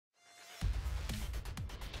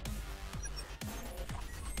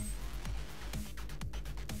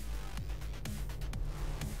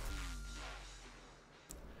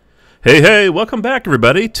Hey, welcome back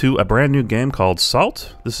everybody to a brand new game called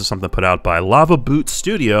Salt. This is something put out by Lava Boot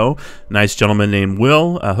Studio. Nice gentleman named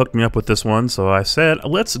Will hooked me up with this one, so I said,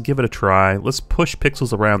 let's give it a try. Let's push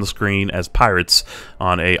pixels around the screen as pirates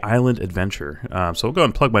on a island adventure. So we'll go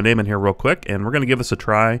and plug my name in here real quick, and we're going to give this a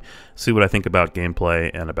try, see what I think about gameplay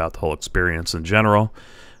and about the whole experience in general.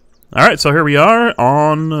 Alright, so here we are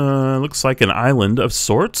on, looks like an island of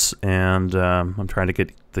sorts, and I'm trying to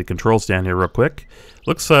get the controls down here real quick.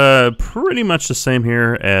 Looks pretty much the same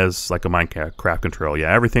here as like a Minecraft control.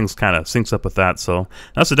 Yeah, everything's kind of syncs up with that, so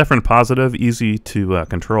that's a definite positive, easy to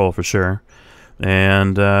control for sure.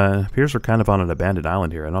 And it appears we're kind of on an abandoned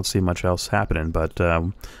island here. I don't see much else happening, but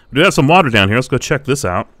we do have some water down here. Let's go check this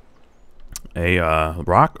out. A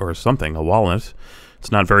rock or something, a walnut.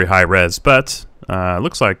 It's not very high res, but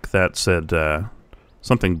looks like that said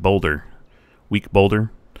something boulder, weak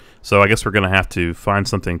boulder. So I guess we're going to have to find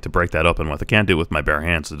something to break that open with. I can't do it with my bare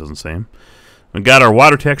hands, it doesn't seem. We got our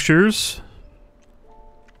water textures.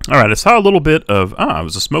 Alright, I saw a little bit of, it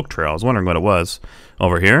was a smoke trail. I was wondering what it was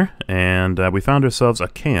over here. And we found ourselves a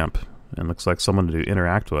camp. And looks like someone to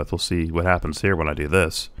interact with. We'll see what happens here when I do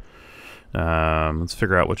this. Let's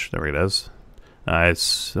figure out which, there it is.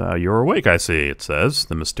 You're awake, I see, it says.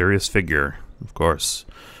 The mysterious figure, of course.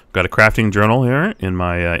 Got a crafting journal here in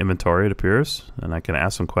my inventory, it appears, and I can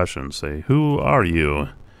ask some questions. Say, who are you?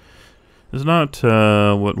 It's not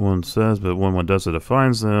what one says, but when one does it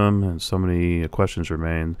defines them, and so many questions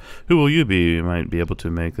remain. Who will you be? You might be able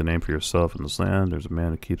to make the name for yourself in this land. There's a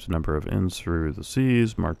man who keeps a number of inns through the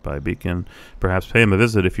seas, marked by a beacon. Perhaps pay him a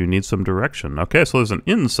visit if you need some direction. Okay, so there's an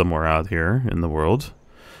inn somewhere out here in the world.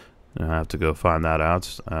 I have to go find that out.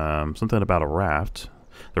 Something about a raft.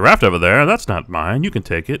 The raft over there, that's not mine. You can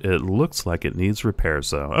take it. It looks like it needs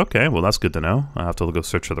repairs, though. Okay, well, that's good to know. I'll have to go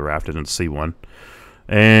search for the raft. I didn't see one.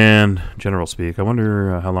 And general speak, I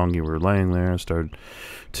wonder how long you were laying there. Started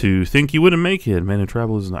to think you wouldn't make it. Man who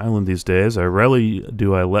travels an island these days. I rarely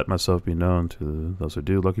do I let myself be known to those who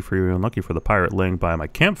do. Lucky for you, unlucky for the pirate laying by my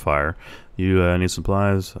campfire. You need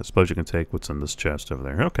supplies. I suppose you can take what's in this chest over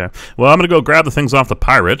there. Okay. Well, I'm going to go grab the things off the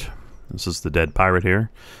pirate. This is the dead pirate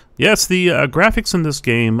here. Yes, the graphics in this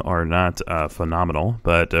game are not phenomenal,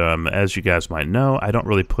 but as you guys might know, I don't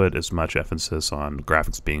really put as much emphasis on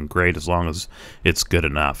graphics being great as long as it's good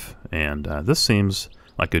enough. And this seems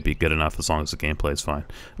like it'd be good enough as long as the gameplay is fine.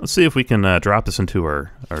 Let's see if we can drop this into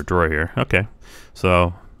our drawer here. Okay,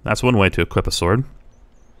 so that's one way to equip a sword.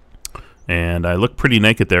 And I look pretty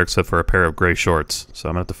naked there except for a pair of gray shorts. So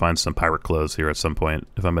I'm going to have to find some pirate clothes here at some point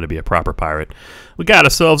if I'm going to be a proper pirate. We got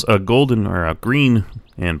ourselves a golden or a green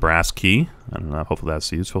and brass key. I don't know, hopefully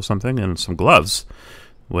that's useful something. And some gloves,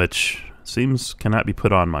 which seems cannot be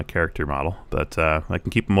put on my character model. But I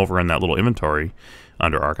can keep them over in that little inventory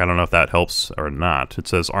under Arc. I don't know if that helps or not. It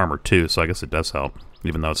says armor too, so I guess it does help,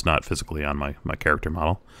 even though it's not physically on my character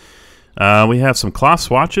model. We have some cloth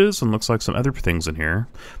swatches and looks like some other things in here.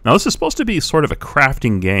 Now this is supposed to be sort of a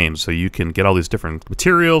crafting game, so you can get all these different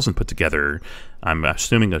materials and put together, I'm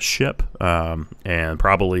assuming, a ship, and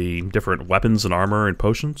probably different weapons and armor and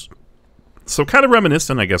potions. So kind of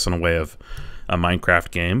reminiscent, I guess, in a way of a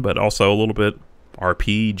Minecraft game, but also a little bit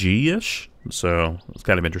RPG-ish, so it's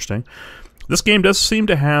kind of interesting. This game does seem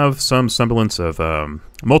to have some semblance of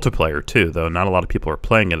multiplayer too, though not a lot of people are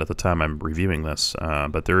playing it at the time I'm reviewing this,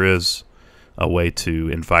 but there is a way to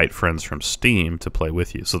invite friends from Steam to play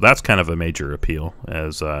with you. So that's kind of a major appeal,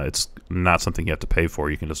 as it's not something you have to pay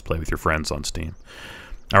for. You can just play with your friends on Steam.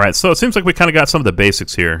 Alright, so it seems like we kind of got some of the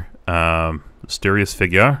basics here. Mysterious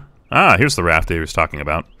figure. Here's the raft that he was talking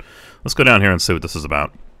about. Let's go down here and see what this is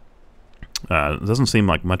about. It doesn't seem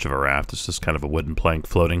like much of a raft. It's just kind of a wooden plank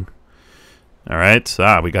floating. Alright,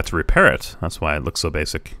 we got to repair it. That's why it looks so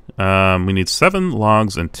basic. We need 7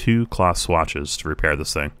 logs and 2 cloth swatches to repair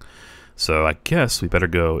this thing. So I guess we better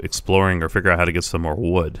go exploring or figure out how to get some more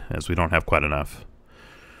wood, as we don't have quite enough.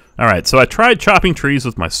 Alright, so I tried chopping trees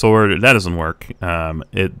with my sword. That doesn't work.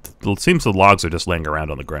 It seems the logs are just laying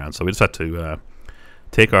around on the ground, so we just have to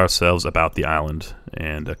take ourselves about the island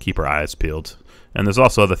and keep our eyes peeled. And there's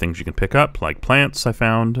also other things you can pick up, like plants I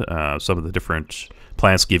found. Some of the different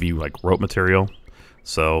plants give you like rope material,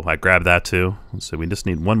 so I grabbed that too. So we just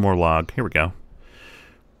need one more log. Here we go.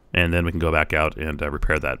 And then we can go back out and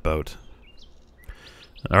repair that boat.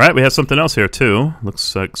 Alright, we have something else here too.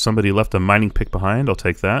 Looks like somebody left a mining pick behind. I'll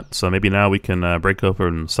take that. So maybe now we can break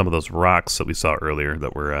open some of those rocks that we saw earlier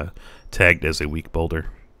that were tagged as a weak boulder.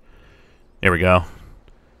 Here we go.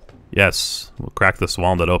 Yes, we'll crack this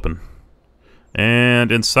walnut open.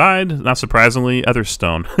 And inside, not surprisingly, other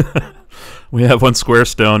stone. We have one square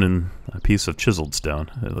stone and a piece of chiseled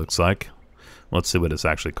stone, it looks like. Let's see what it's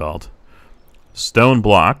actually called. Stone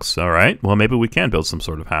blocks. All right. Well, maybe we can build some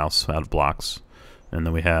sort of house out of blocks. And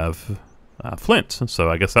then we have flint. So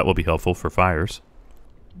I guess that will be helpful for fires.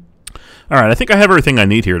 All right. I think I have everything I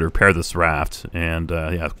need here to repair this raft. And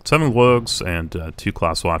yeah, 7 logs and 2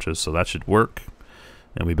 cloth swatches. So that should work.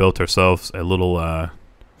 And we built ourselves a little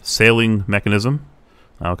sailing mechanism.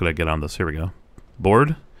 How could I get on this? Here we go.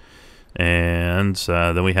 Board. And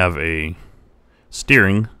then we have a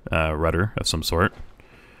steering rudder of some sort.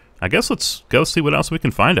 I guess let's go see what else we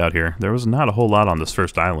can find out here. There was not a whole lot on this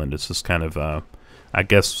first island. It's just kind of, I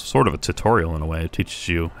guess, sort of a tutorial in a way. It teaches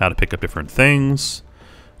you how to pick up different things.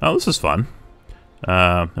 Oh, this is fun.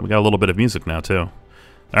 And we got a little bit of music now, too. All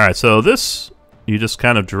right, so this, you just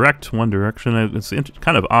kind of direct one direction. It's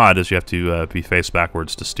kind of odd as you have to be face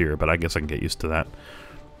backwards to steer, but I guess I can get used to that.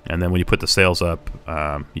 And then when you put the sails up,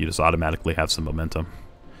 you just automatically have some momentum.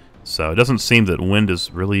 So it doesn't seem that wind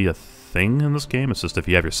is really a thing in this game. It's just if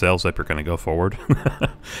you have your sails up, you're going to go forward.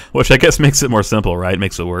 Which I guess makes it more simple, right?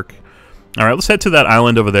 Makes it work. All right, let's head to that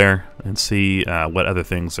island over there and see what other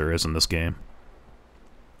things there is in this game.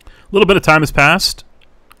 A little bit of time has passed,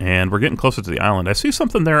 and we're getting closer to the island. I see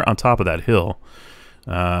something there on top of that hill.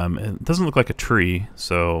 It doesn't look like a tree,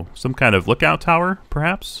 so some kind of lookout tower,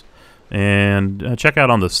 perhaps? And check out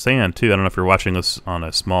on the sand, too. I don't know if you're watching this on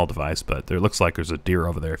a small device, but there looks like there's a deer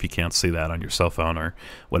over there if you can't see that on your cell phone or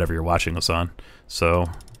whatever you're watching this on. So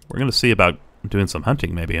we're going to see about doing some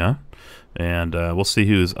hunting maybe, huh? And we'll see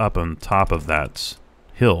who's up on top of that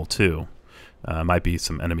hill, too. Might be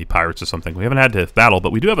some enemy pirates or something. We haven't had to battle,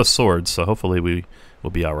 but we do have a sword, so hopefully we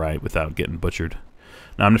will be all right without getting butchered.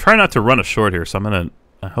 Now, I'm trying not to run ashore here, so I'm going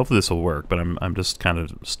to... hopefully this will work, but I'm just kind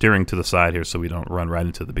of steering to the side here so we don't run right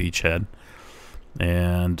into the beachhead.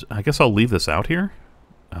 And I guess I'll leave this out here.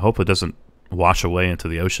 I hope it doesn't wash away into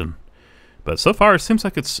the ocean. But so far it seems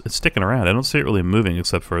like it's sticking around. I don't see it really moving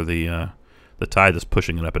except for the tide is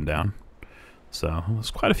pushing it up and down. So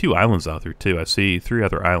there's quite a few islands out there too. I see 3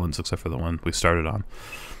 other islands except for the one we started on.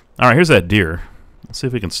 All right, here's that deer. Let's see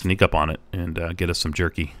if we can sneak up on it and get us some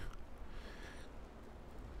jerky.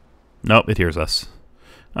 Nope, it hears us.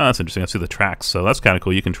 Oh, that's interesting. I see the tracks, so that's kind of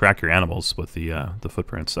cool. You can track your animals with the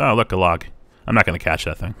footprints. Oh, look, a log. I'm not going to catch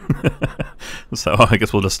that thing. So I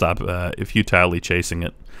guess we'll just stop futilely chasing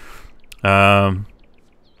it. All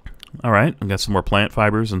right, I've got some more plant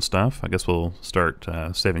fibers and stuff. I guess we'll start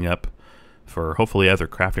saving up for hopefully other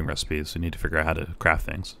crafting recipes. We need to figure out how to craft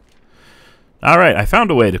things. All right, I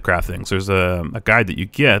found a way to craft things. There's a guide that you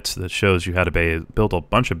get that shows you how to build a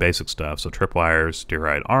bunch of basic stuff. So tripwires,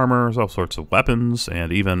 deerite armor, all sorts of weapons,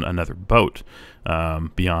 and even another boat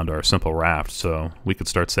beyond our simple raft. So we could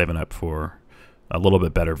start saving up for a little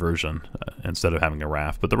bit better version instead of having a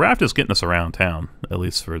raft. But the raft is getting us around town, at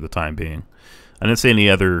least for the time being. I didn't see any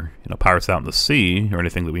other pirates out in the sea or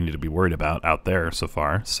anything that we need to be worried about out there so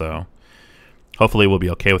far. So hopefully we'll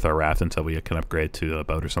be okay with our raft until we can upgrade to a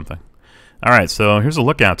boat or something. All right, so here's a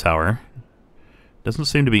lookout tower. Doesn't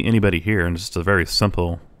seem to be anybody here, and just a very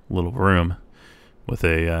simple little room with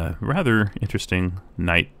a rather interesting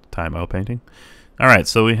nighttime oil painting. All right,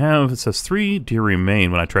 so we have, it says 3 deer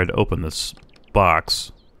remain when I tried to open this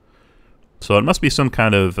box. So it must be some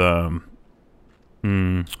kind of,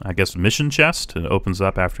 I guess, mission chest. It opens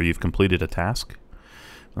up after you've completed a task.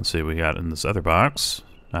 Let's see what we got in this other box.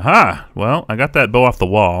 Aha! Well, I got that bow off the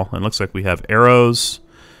wall, and it looks like we have arrows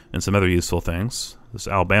and some other useful things. This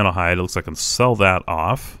albino hide, it looks like I can sell that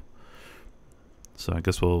off. So I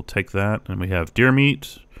guess we'll take that. And we have deer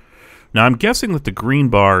meat. Now I'm guessing that the green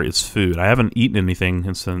bar is food. I haven't eaten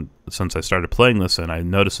anything since I started playing this, and I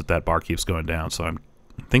noticed that bar keeps going down. So I'm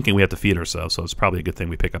thinking we have to feed ourselves, so it's probably a good thing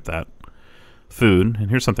we pick up that food. And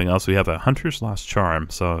here's something else. We have a hunter's lost charm,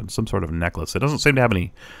 so some sort of necklace. It doesn't seem to have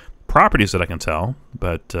any properties that I can tell,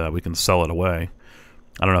 but we can sell it away.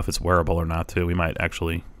 I don't know if it's wearable or not, too. We might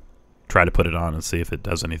actually try to put it on and see if it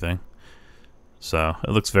does anything. So it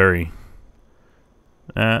looks very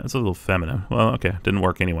it's a little feminine. Well, okay, didn't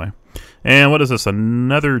work anyway. And what is this?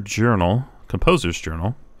 Another journal, composer's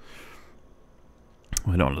journal.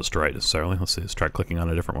 We don't want to destroy it necessarily. Let's see, let's try clicking on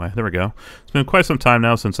it a different way. There we go. It's been quite some time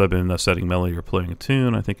now since I've been setting melody or playing a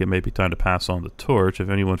tune. I think it may be time to pass on the torch. If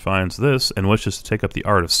anyone finds this and wishes to take up the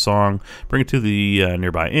art of song, bring it to the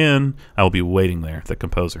nearby inn. I will be waiting there, the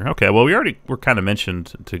composer. Okay, well, we already were kind of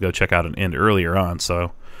mentioned to go check out an inn earlier on,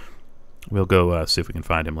 so we'll go see if we can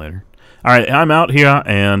find him later. All right, I'm out here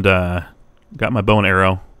and got my bow and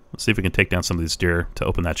arrow. Let's see if we can take down some of these deer to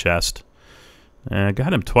open that chest.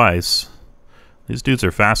 Got him twice. These dudes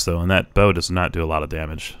are fast, though, and that bow does not do a lot of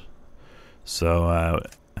damage. So,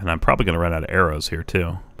 and I'm probably going to run out of arrows here,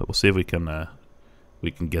 too. But we'll see if we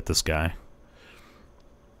can get this guy.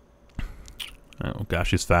 Oh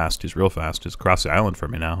gosh, he's fast. He's real fast. He's across the island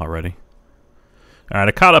from me now already. Alright,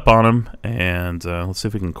 I caught up on him, and let's see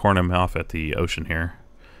if we can corner him off at the ocean here.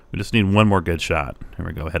 We just need one more good shot. Here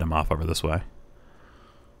we go, head him off over this way.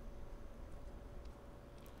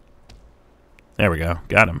 There we go,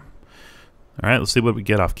 got him. Alright, let's see what we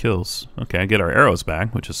get off kills. Okay, I get our arrows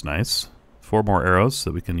back, which is nice. 4 more arrows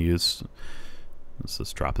that we can use. Let's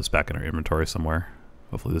just drop this back in our inventory somewhere.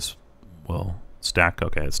 Hopefully this will stack.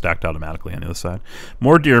 Okay, it's stacked automatically on the other side.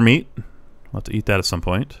 More deer meat. We'll have to eat that at some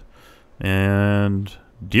point. And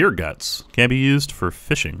deer guts can be used for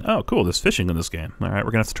fishing. Oh, cool, there's fishing in this game. Alright,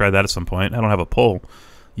 we're going to have to try that at some point. I don't have a pole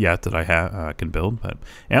yet that I can build, but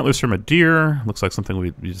antlers from a deer. Looks like something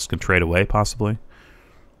we just can trade away, possibly.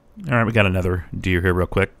 Alright, we got another deer here real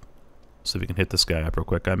quick. See if we can hit this guy up real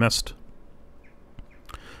quick. I missed.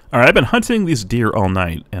 Alright, I've been hunting these deer all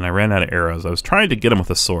night, and I ran out of arrows. I was trying to get them with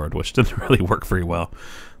a sword, which didn't really work very well.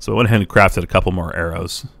 So I went ahead and crafted a couple more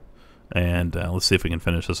arrows. And let's see if we can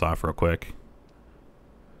finish this off real quick.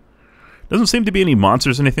 Doesn't seem to be any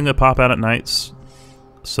monsters or anything that pop out at nights.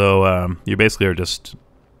 So you basically are just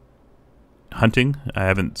hunting. I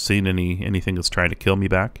haven't seen anything that's trying to kill me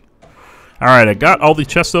back. Alright, I got all the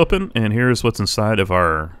chests open, and here's what's inside of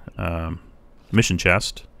our mission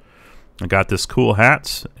chest. I got this cool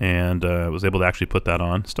hat, and was able to actually put that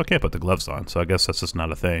on. Still can't put the gloves on, so I guess that's just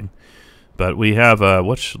not a thing. But we have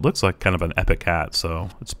what looks like kind of an epic hat, so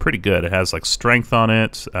it's pretty good. It has like strength on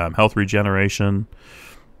it, health regeneration,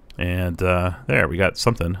 and there, we got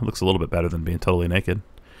something. It looks a little bit better than being totally naked.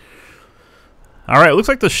 Alright, it looks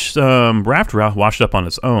like the raft washed up on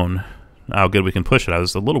its own. How good we can push it. I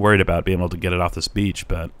was a little worried about being able to get it off this beach,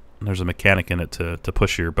 but there's a mechanic in it to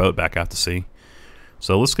push your boat back out to sea.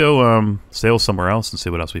 So let's go sail somewhere else and see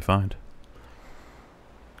what else we find.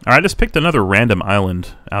 Alright, I just picked another random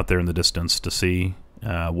island out there in the distance to see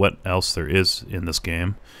what else there is in this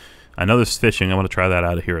game. I know there's fishing. I want to try that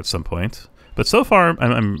out here at some point. But so far,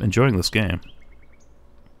 I'm enjoying this game.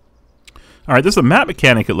 Alright, there's a map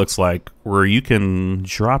mechanic, it looks like, where you can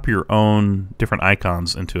drop your own different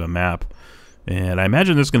icons into a map. And I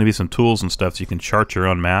imagine there's going to be some tools and stuff so you can chart your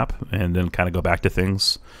own map and then kind of go back to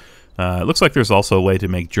things. It looks like there's also a way to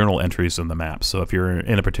make journal entries in the map. So if you're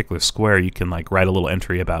in a particular square, you can like write a little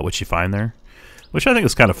entry about what you find there, which I think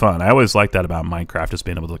is kind of fun. I always like that about Minecraft, just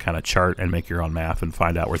being able to kind of chart and make your own map and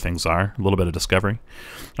find out where things are. A little bit of discovery.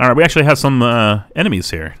 All right, we actually have some enemies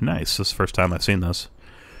here. Nice. This is the first time I've seen this.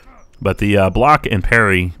 But the block and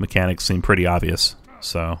parry mechanics seem pretty obvious.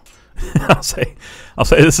 So I'll say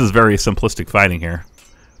this is very simplistic fighting here,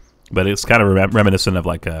 but it's kind of reminiscent of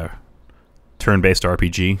like a turn-based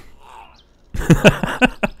RPG.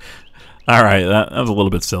 Alright, that was a little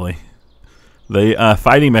bit silly. The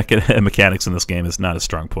fighting mechanics in this game is not a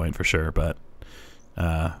strong point for sure, but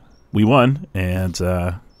we won, and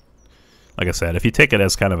like I said, if you take it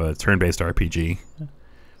as kind of a turn-based RPG,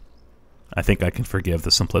 I think I can forgive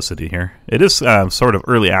the simplicity here. It is sort of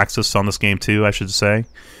early access on this game too, I should say.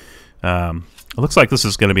 It looks like this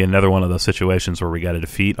is going to be another one of those situations where we got to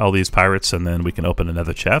defeat all these pirates and then we can open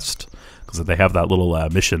another chest, because they have that little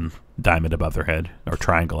mission diamond above their head, or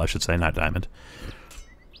triangle I should say, not diamond.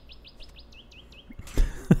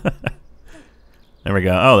 There we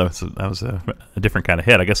go. Oh, that was a different kind of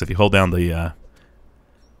hit. I guess if you hold down the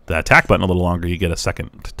attack button a little longer, you get a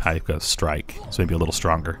second type of strike, so maybe a little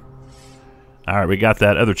stronger. Alright, we got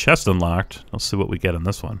that other chest unlocked. Let's see what we get in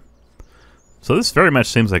this one. So this very much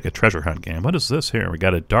seems like a treasure hunt game. What is this here? We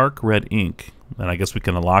got a dark red ink, and I guess we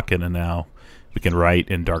can unlock it, and now we can write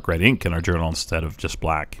in dark red ink in our journal instead of just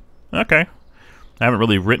black. Okay. I haven't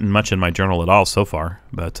really written much in my journal at all so far,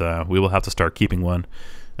 but we will have to start keeping one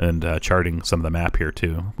and charting some of the map here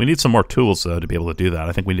too. We need some more tools though to be able to do that.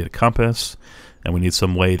 I think we need a compass, and we need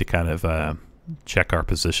some way to kind of check our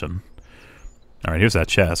position. All right, here's that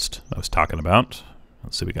chest I was talking about.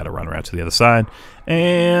 Let's see, we got to run around to the other side,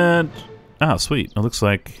 and oh, sweet. It looks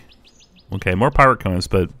like, okay, more pirate coins,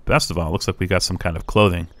 but best of all, it looks like we got some kind of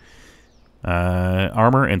clothing.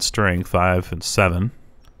 Armor and strength, 5 and 7.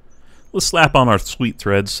 Let's slap on our sweet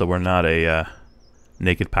threads so we're not a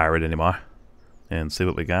naked pirate anymore. And see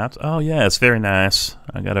what we got. Oh, yeah, it's very nice.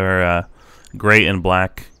 I got our gray and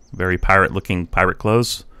black, very pirate-looking pirate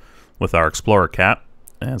clothes with our explorer cap.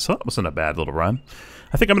 And so that wasn't a bad little run.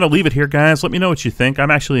 I think I'm going to leave it here, guys. Let me know what you think.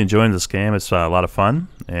 I'm actually enjoying this game. It's a lot of fun,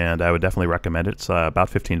 and I would definitely recommend it. It's about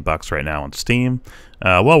 15 bucks right now on Steam.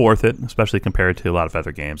 Well worth it, especially compared to a lot of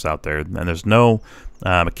other games out there. And there's no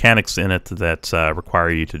mechanics in it that require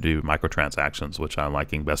you to do microtransactions, which I'm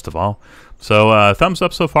liking best of all. So thumbs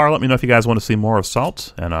up so far. Let me know if you guys want to see more of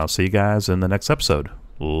Salt, and I'll see you guys in the next episode.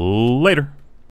 Later.